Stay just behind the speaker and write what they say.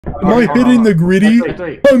Am I hitting the gritty?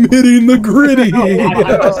 I'm hitting the gritty!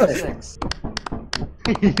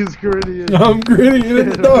 He's gritty. I'm gritty and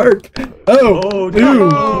it's dark! Oh, ew!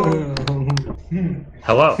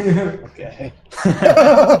 Hello. Okay.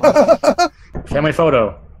 Family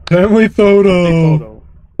photo. Family photo!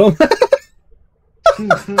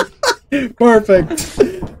 Perfect!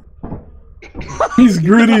 He's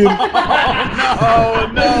gritty. Oh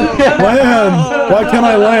no! Land! Why can't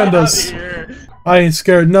I land us? I ain't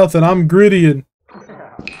scared nothing, I'm grittying.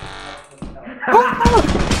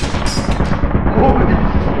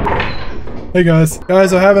 Hey guys, I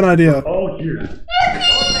have an idea. Oh, here.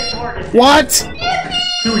 What?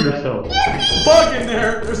 Kill yourself. Bug in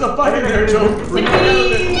there! There's a bug in there,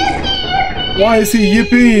 JO3. Why is he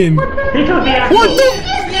yipping? He took the apple. What the?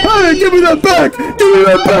 Hey, give me that back! Give me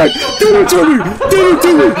that back! Give it to me! Give it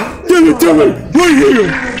to me! Give it to me! Right here!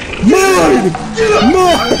 Mine!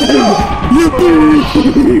 Mine! Yippee!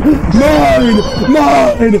 Mine!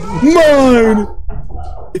 Mine! Mine!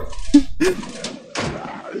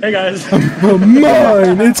 Hey guys.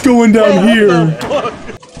 Mine! It's going down here!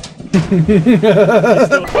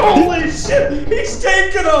 Holy shit! He's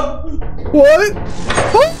taking him! What?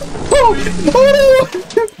 Oh no!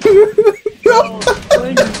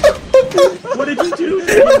 What did you do?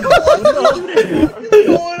 What's going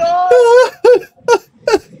on?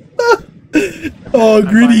 Oh,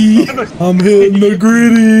 gritty! I'm hitting the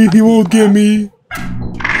gritty. He won't get me.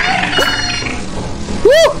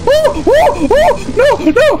 No!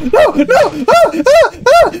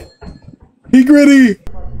 He gritty.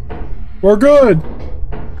 We're good.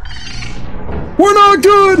 We're not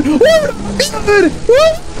good. We're not good.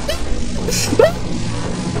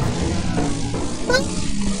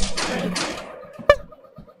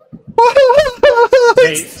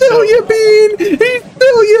 Hey, Still yipping! He's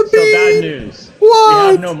still yipping! So bad news. What? We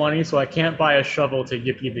have no money, so I can't buy a shovel to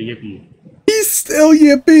yippee the yippee. He's still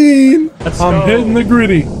yipping! I'm go. hitting the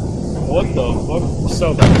gritty. What the fuck?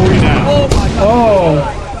 So before you now. Oh my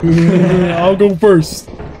god! Oh! I'll go first.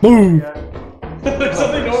 Move! There's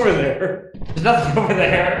something over there. There's nothing over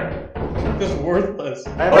there. Just worthless.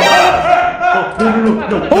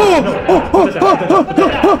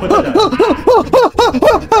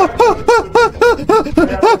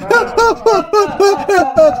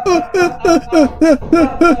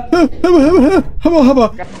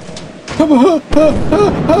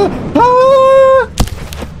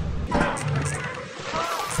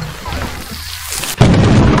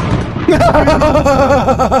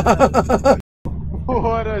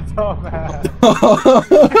 What a dumbass. I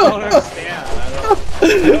don't understand. I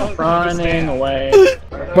don't Running away.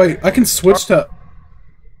 Wait, I can switch to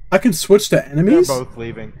enemies? They're both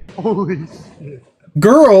leaving. Holy shit.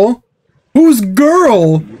 Girl? Who's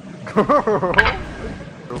girl? Girl.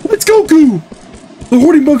 It's Goku! The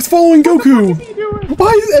hoarding bug's following Goku!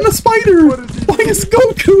 Why is and a spider? Why is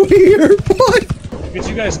Goku here? What? It's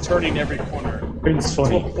you guys turning every corner. It's That's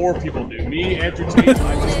funny. what 4 people do. Me, Andrew Tate, and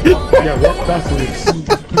I just walk Yeah, walk backwards.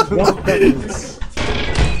 Walk backwards.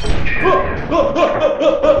 I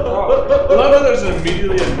love how there's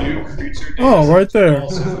immediately a new creature. Oh, right there.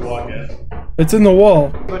 Also just walk in. It's in the wall.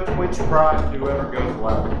 The Twitch pride, whoever goes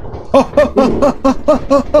loud. What?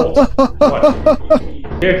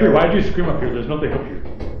 JO3, why did you scream up here? There's nothing up here.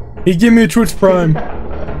 He gave me a Twitch Prime.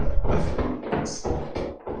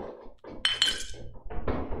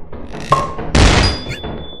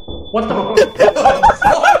 What the?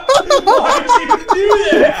 Why did you do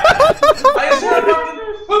that? I just heard a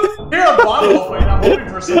bottle open. I'm hoping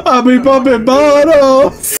for something. I'll be popping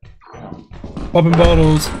bottles! Popping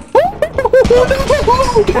bottles.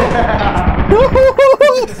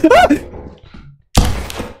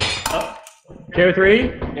 JO3?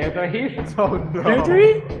 Oh no.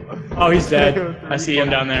 JO3? Oh, he's dead. I see him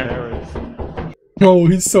down there. Oh,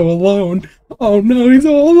 he's so alone. Oh no, he's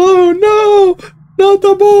all alone. No! Not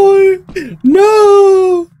the boy!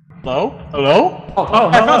 No! Hello? Hello? Oh,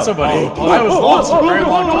 I found somebody. I was lost for a very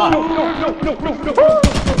long time.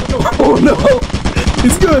 Oh no!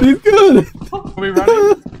 He's good, he's good! Are we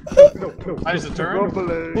running? I just a turn?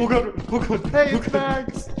 Who got hey, it's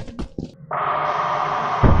Max!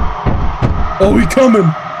 Oh, he coming!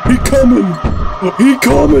 He coming! He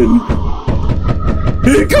coming!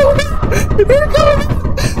 He coming! He coming!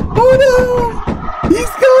 Oh no!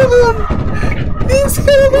 He's coming! He's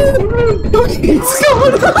coming! He's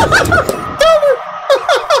coming!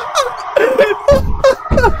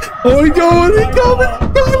 Oh, he going! He coming!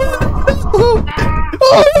 Oh!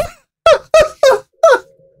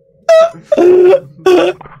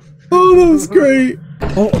 Oh, that was great!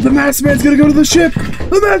 Oh, the masked man's gonna go to the ship!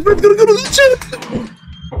 The masked man's gonna go to the ship!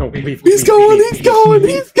 He's going, he's going,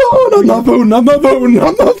 he's going! I'm not voting, I'm not voting,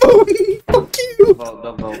 I'm not voting! Fuck you!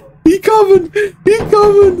 Don't vote. He coming! He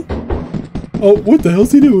coming! Oh, what the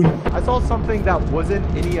hell's he doing? I saw something that wasn't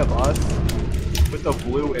any of us with a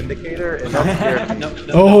blue indicator, and that scared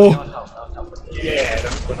me. Oh. Yeah,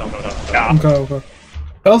 no. Okay, okay.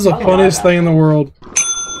 That was the funniest thing in the world.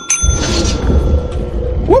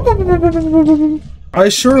 I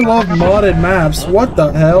sure love modded maps. What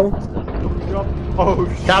the hell? Oh,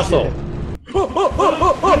 shit. Castle. No!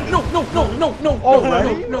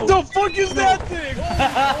 Already? The fuck is that thing?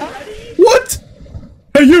 What?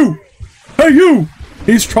 Hey you! Hey you!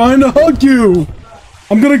 He's trying to hug you!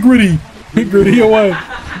 I'm gonna gritty. Gritty away. Oh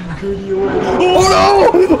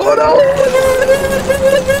no! Oh no!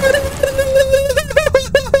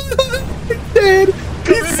 He's dead!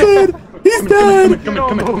 He's dead! He's dead! Come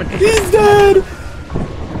in. He's dead!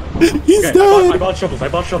 He's I dead! bought shovels.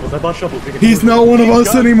 He's not one of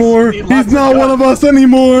us anymore! He's not one of us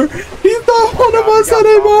anymore! He's not one of us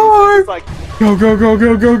anymore! It's like, Go, go, go,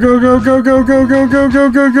 go, go, go, go, go, go, go, go, go, go,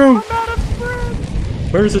 go, go!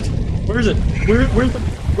 Where is it? Where's the?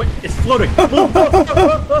 Wait, it's floating. oh,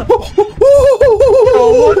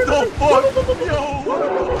 what the fuck?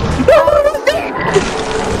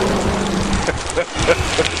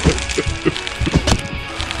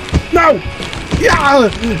 No! Yeah!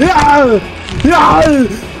 Yeah! Yeah!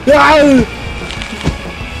 Yeah!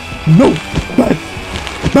 No! Bad!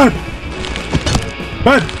 Bad!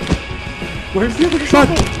 Bad! Where's the other Bad!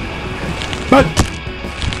 shovel? Bad!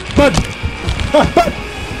 Bad! Bad!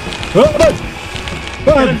 Bad!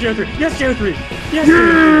 Get him, Bad! JO3. Yes, JO3. Yes,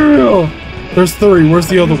 Yeah! There's three. Where's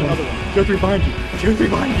the other There's one? another one. JO3 behind you. JO3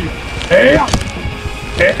 behind you. Hey!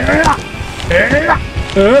 Hey! Hey! Hey!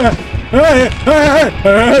 Hey! Hey!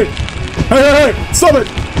 Hey! Hey! Stop it!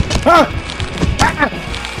 Ah! Ah!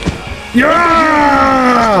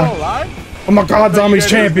 Yeah! Oh my God, Zombie's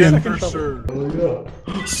champion!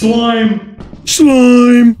 Slime.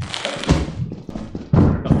 Slime!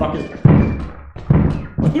 The fuck is?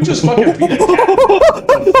 Who just fucking beat a cat?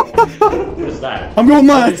 What is that? I'm going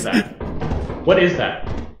What is last! that? What is that?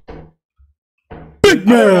 Big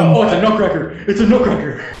man! Oh, it's a nutcracker. It's a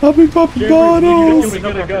nutcracker. Poppy poppy JO3, bottles! you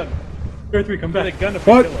need a gun. JO3, come back.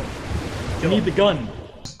 What? You need the gun.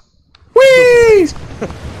 Whee!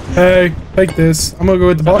 Hey, take this. I'm gonna go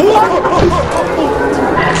with the bottle.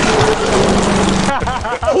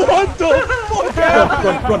 What the fuck?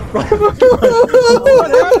 Run.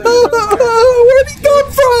 Where'd he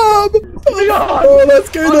come from? Oh, that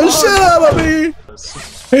scared the shit out of me!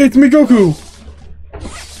 Hey, it's me, Goku.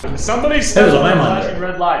 Somebody There's stepped a on lamb the on flashing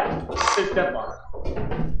red light. Step on it.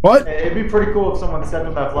 What? it'd be pretty cool if someone stepped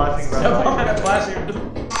on that flashing red Step on light. that flashing.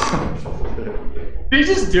 Did he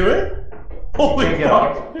just do it? Holy Can't get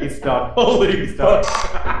fuck! up. He's stuck. Holy He's fuck!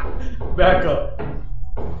 stuck. Back up.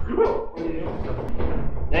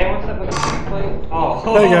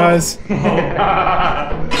 Oh. Hey, guys.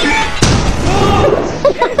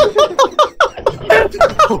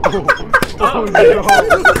 Oh no!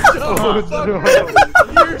 Oh no!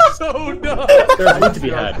 You're so dumb. There's loot to be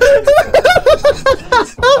had.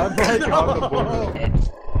 I'm like on the board.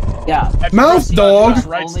 Yeah. Mouth dog?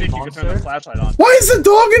 Right stick, you can turn the flashlight on. Why is the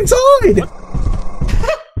dog inside?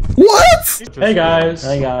 What? Hey guys.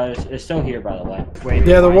 Hey guys, it's still here by the way. Wait,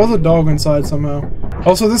 Yeah, there was a dog inside somehow.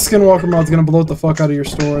 Also, this Skinwalker mod's gonna blow the fuck out of your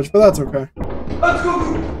storage, but that's okay. Let's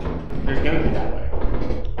go. There's gonna be that way.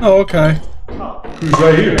 Oh, okay. Who's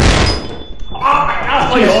right here?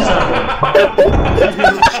 Oh, you also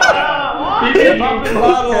He be popping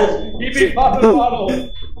bottles. He be popping bottles.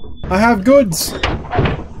 I have goods.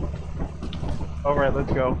 Alright,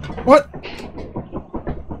 let's go. What?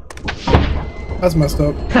 That's messed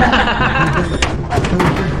up.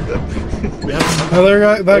 Oh, there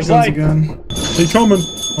that goes again. He coming.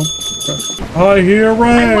 Oh, okay. I hear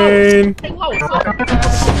rain.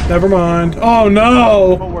 Never mind. Oh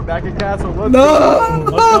no. Oh, we're back at castle. Let's No!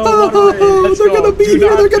 go. They're gonna be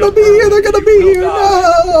here. They're gonna be here. They're gonna be here.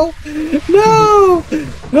 No! No! I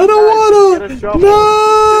don't wanna. Get a shovel. No!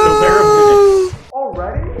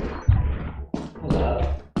 Already?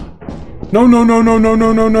 No! No! No! No! No!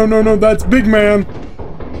 No! No! No! No! No! That's big man.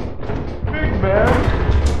 Big man.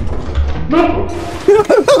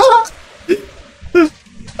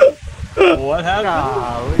 What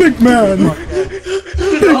happened? Big man.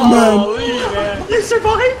 Big man. You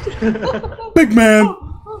survived. Big man.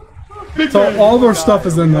 So all of our stuff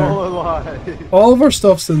is in there. All alive. All of our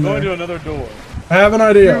stuff's in Going to there. another door. I have an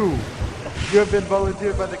idea. You have been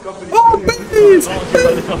volunteered by the company. Oh, bees!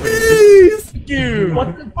 Bees! You.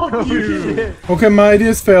 What the fuck, you? Okay, my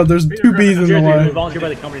idea's failed. There's two bees in the We way. volunteered by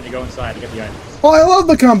the company to go inside to get the items. Oh, I love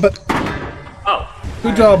the company. Oh.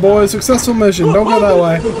 Good job, boys. Successful mission. Don't go that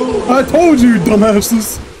way. I told you,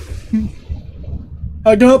 dumbasses.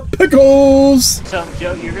 I got pickles. So,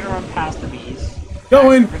 Joe, you're gonna run past the bees.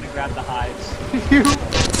 Going. We're gonna grab the hives. Wait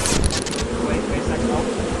a second.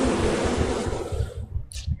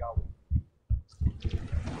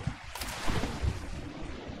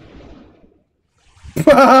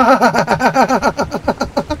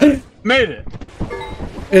 Made it.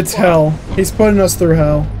 It's hell. He's putting us through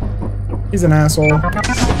hell. He's an asshole.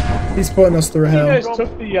 He's putting us through You hell. guys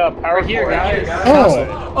took the power Here, cord. guys.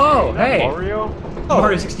 Oh, Oh, hey. Mario?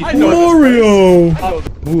 Mario 64. Mario!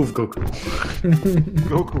 Move, Goku.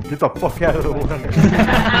 Goku, get the fuck out of the way.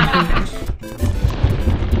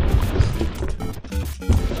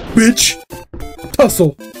 Bitch!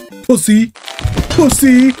 Tussle! Pussy!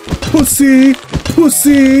 Pussy! Pussy!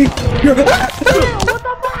 Pussy! You're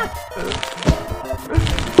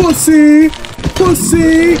Pussy!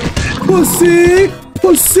 Pussy! Pussy!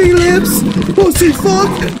 Pussy lips! Pussy fuck!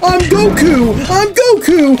 I'm Goku! I'm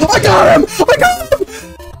Goku! I got him! I got him!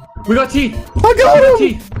 We got teeth. I got him!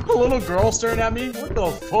 Teeth. A little girl staring at me? What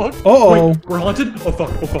the fuck? Uh-oh. Wait, we're haunted? Oh fuck,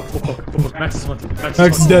 oh fuck, oh fuck, oh fuck. Max is haunted. Max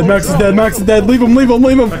is dead, Max is dead, Max is dead. Leave him, leave him,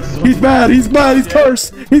 leave him. He's bad, he's bad, he's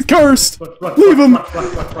cursed. He's cursed. Leave him.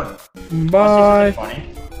 Bye. Funny.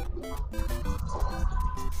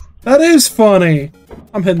 That is funny.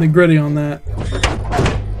 I'm hitting the gritty on that.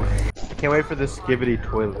 Can't wait for the Skibidi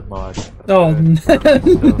toilet mod. Oh, Jesus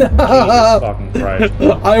fucking Christ.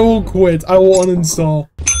 I will quit. I will uninstall.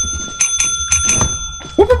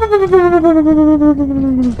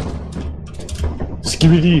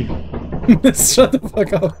 Skibidi. Shut the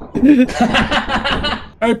fuck up.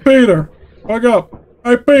 Hey, Peter. Fuck up.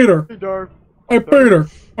 Hey, Peter. Hey, Peter.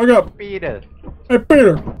 Fuck up. Peter. Hey,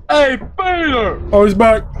 Peter. Hey, Peter! Oh, he's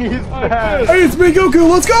back. He's back. Hey, it's me, Goku.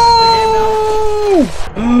 Let's go!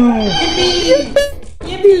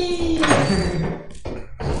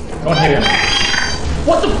 Don't hit him.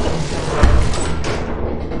 What the fuck?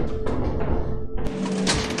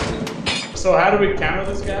 So how do we counter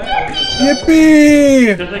this guy?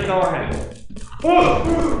 Yippee! Just ignore him.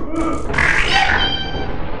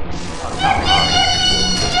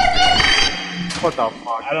 What the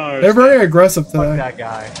fuck? I don't know. They're very aggressive Fuck today. that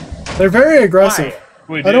guy. They're very aggressive.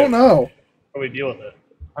 We I don't know. How do we deal with it?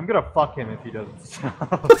 I'm gonna fuck him if he doesn't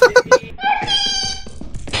stop.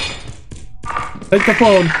 Take the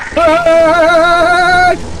phone. Hey!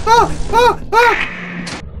 Ah! Ah!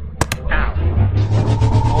 Ah!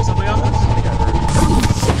 Roll something on this?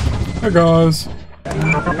 There goes.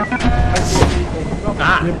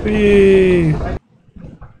 Yippee!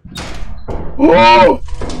 Whoa!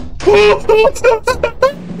 Don't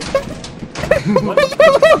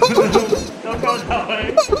go that way.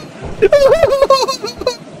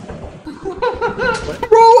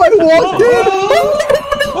 Bro, I walked in!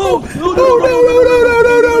 Oh, no, no, no, no, no,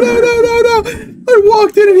 no, no, no, no, no, no! I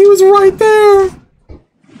walked in and he was right there!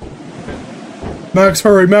 Max,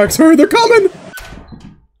 hurry, Max, hurry, they're coming!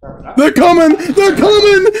 They're coming! They're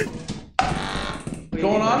coming! What's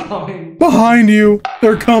going on? Behind you!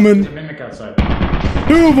 They're coming! Mimic outside.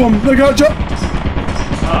 Two of them! They got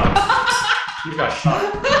You got shot.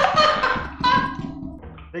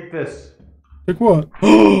 Take this. Like what?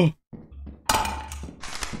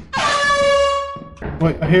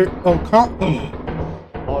 Wait, I hear. Oh, come.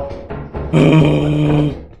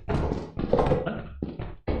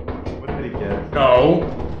 What did he get? Go.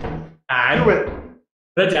 Add. Do it.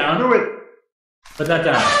 Put it down. Do it. Put that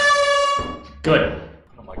down. Good.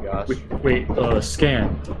 Oh my gosh. Wait,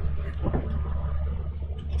 scan.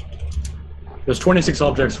 There's 26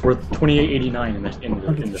 objects worth 28.89 in the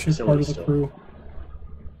Part of in the the ship, part facility of the still. crew.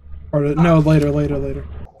 Part of no, later.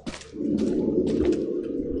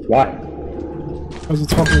 Why? Because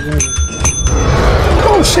it's hopefully later.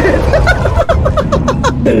 Oh shit!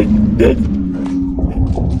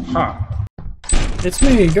 Huh. It's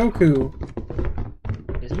me, Goku.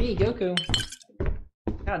 It's me, Goku.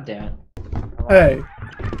 God damn it. Hey.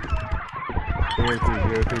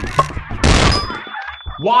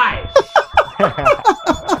 Why?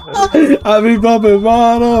 I be bumping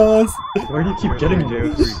bottles. Where do you keep getting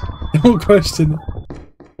me? Don't question it.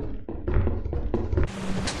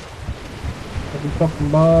 I be popping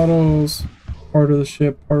bottles. Part of the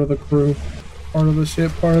ship, part of the crew. Part of the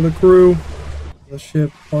ship, part of the crew. The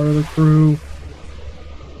ship, part of the crew.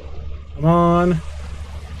 Come on.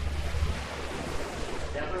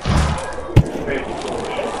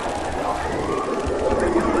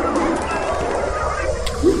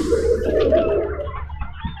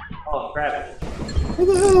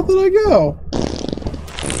 hell?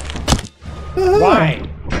 The hell? Why?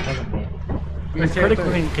 You're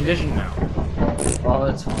critically in condition now. Oh,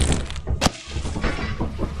 that's fine.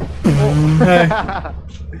 Hey.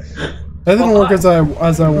 That didn't work as I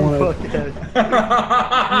wanted.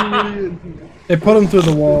 They put him through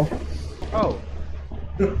the wall. Oh.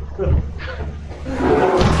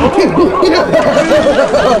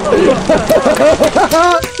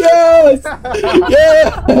 Yes!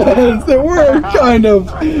 Yes! It worked, kind of.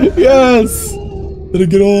 Yes! Did it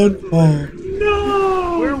get on? Oh.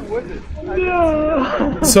 Where was it?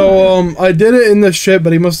 So, I did it in the ship,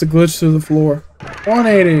 but he must have glitched through the floor.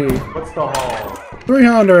 180. What's the hall?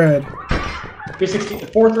 300. 360,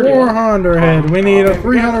 430. 400. We need a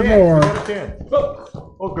 300 more.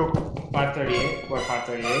 Oh, go. 538. Or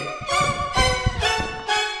 538.